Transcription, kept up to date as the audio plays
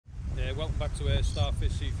Welcome back to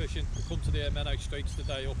Starfish Sea Fishing. We've come to the Menai Straits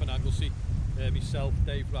today up in Anglesey. Myself,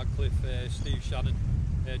 Dave Radcliffe, Steve Shannon.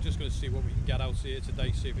 Just going to see what we can get out here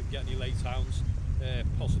today, see if we can get any late hounds,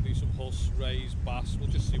 possibly some huss, rays, bass. We'll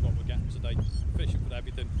just see what we're getting today. Fishing for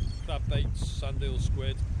everything. Crab baits, sand eel,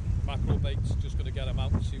 squid, mackerel baits. Just going to get them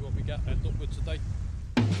out and see what we end up with today.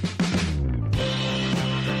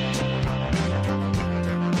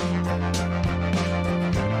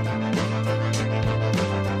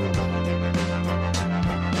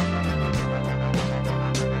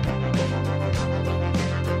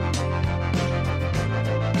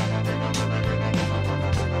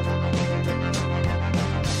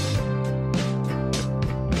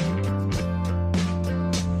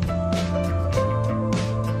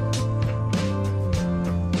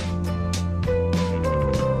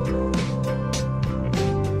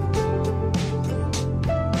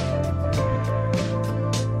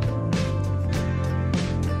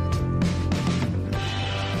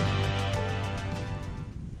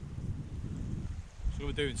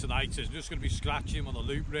 Doing tonight is just going to be scratching on the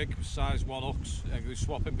loop rig, size 1 hooks. I'm going to be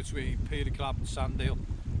swapping between peely crab and sand eel,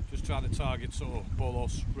 just trying to target sort of bull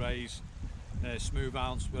huss, rays,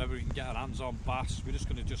 smoothhounds, whatever we can get our hands on, bass. We're just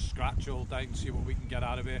going to just scratch all day and see what we can get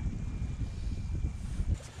out of here.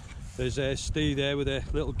 There's Steve there with a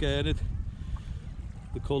little gurnard.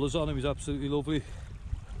 The colours on him is absolutely lovely.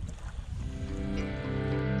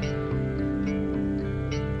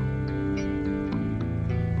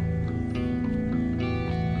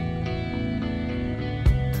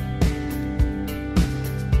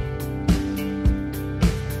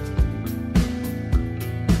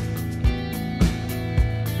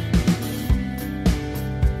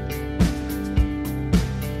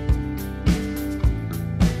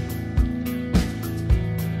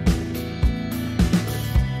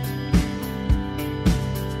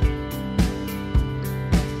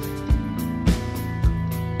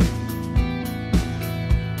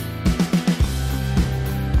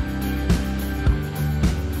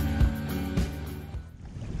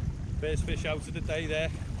 First fish out of the day there,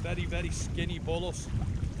 very skinny bull huss.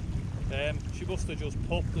 She must have just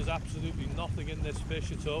popped. There's absolutely nothing in this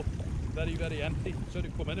fish at all. Very empty. It's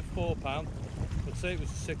only come in at £4. I'd say it was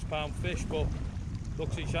a £6 fish, but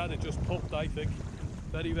looks like she had just popped, I think.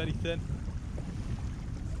 Very thin.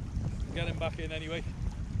 Get him back in anyway.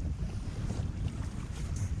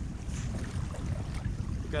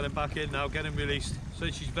 Get him back in now, get him released. So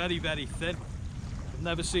she's very thin. I've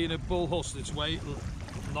never seen a bull huss that's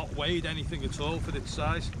not weighed anything at all for its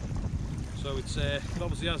size, so it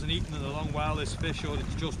obviously hasn't eaten in a long while, this fish, or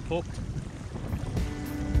it's just pupped.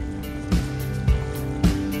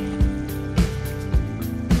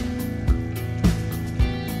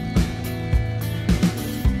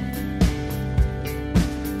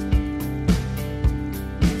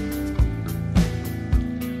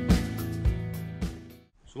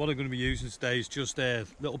 So what I'm going to be using today is just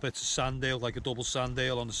little bits of sand eel, like a double sand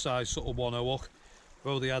eel on the size sort of 1 hook. I've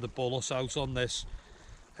already had a bull huss out on this.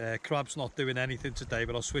 Crab's not doing anything today,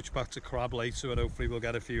 but I'll switch back to crab later and hopefully we'll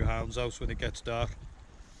get a few hounds out when it gets dark.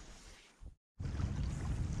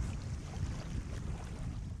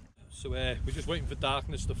 So we're just waiting for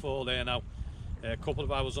darkness to fall there now. A couple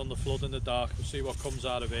of hours on the flood in the dark, we'll see what comes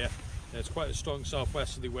out of here. It's quite a strong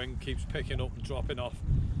southwesterly wind, keeps picking up and dropping off.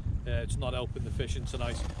 It's not helping the fishing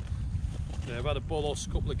tonight. I've had a bull huss, a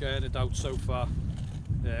couple of gurnard out so far.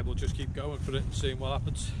 We'll just keep going for it and seeing what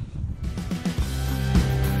happens.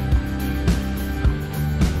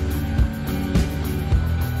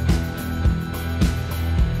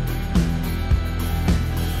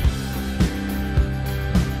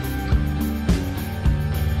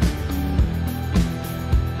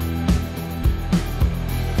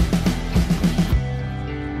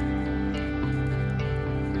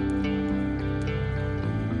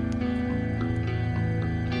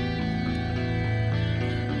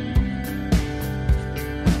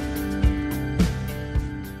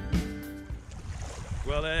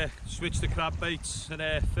 Well, switch the crab baits and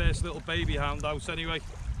first little baby hound out anyway.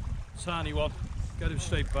 Tiny one, get him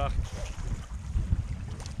straight back.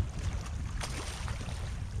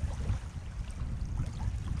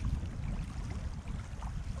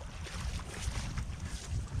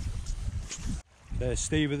 There's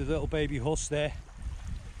Steve with his little baby huss there.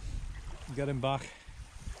 Get him back.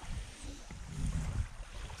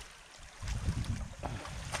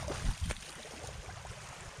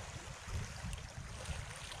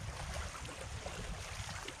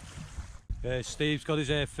 Steve's got his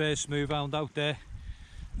first smoothhound out there.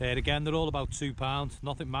 Again, they're all about £2,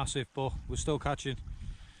 nothing massive, but we're still catching.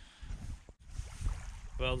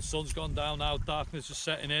 Well, the sun's gone down now, darkness is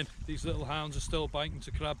setting in. These little hounds are still biting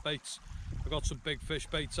to crab baits. I've got some big fish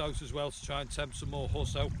baits out as well to try and tempt some more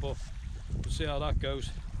huss out, but we'll see how that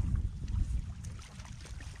goes.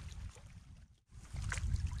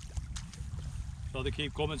 So they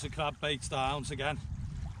keep coming to crab baits, the hounds again.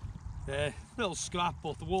 Little scrap,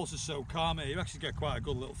 but the water's so calm here, you actually get quite a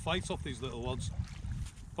good little fight off these little ones.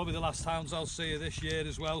 Probably the last hounds I'll see this year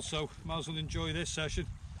as well, so might as well enjoy this session.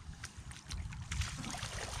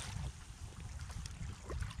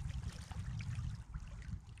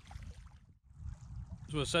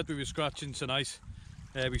 As I said, we were scratching tonight.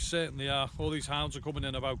 We certainly are. All these hounds are coming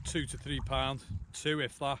in about £2 to £3, 2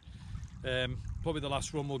 if that. Probably the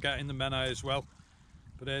last run we'll get in the menai as well.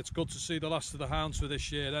 But it's good to see the last of the hounds for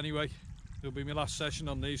this year anyway. It'll be my last session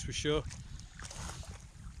on these for sure.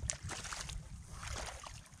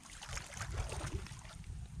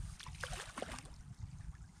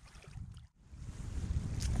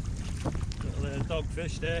 Little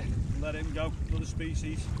dogfish there, let him go, another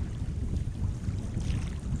species.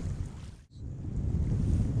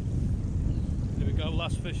 Here we go,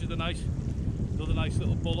 last fish of the night. Another nice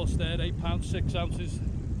little bullus there, £8, 6 ounces.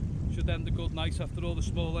 Should end a good night after all the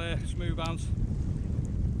small smoothhounds.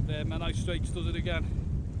 Menai straits does it again.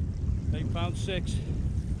 £8, 6.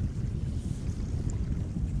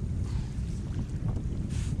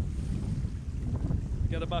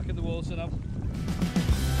 Get her back in the water now.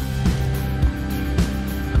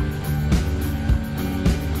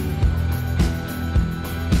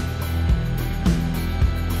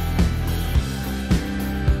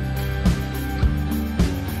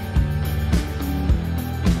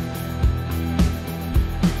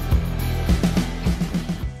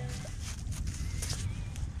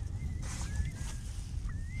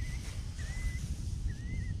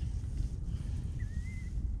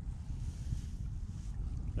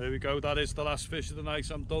 There we go, that is the last fish of the night.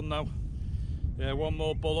 I'm done now. One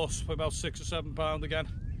more bullus for about £6 or £7 again.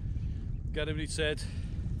 Get him returned.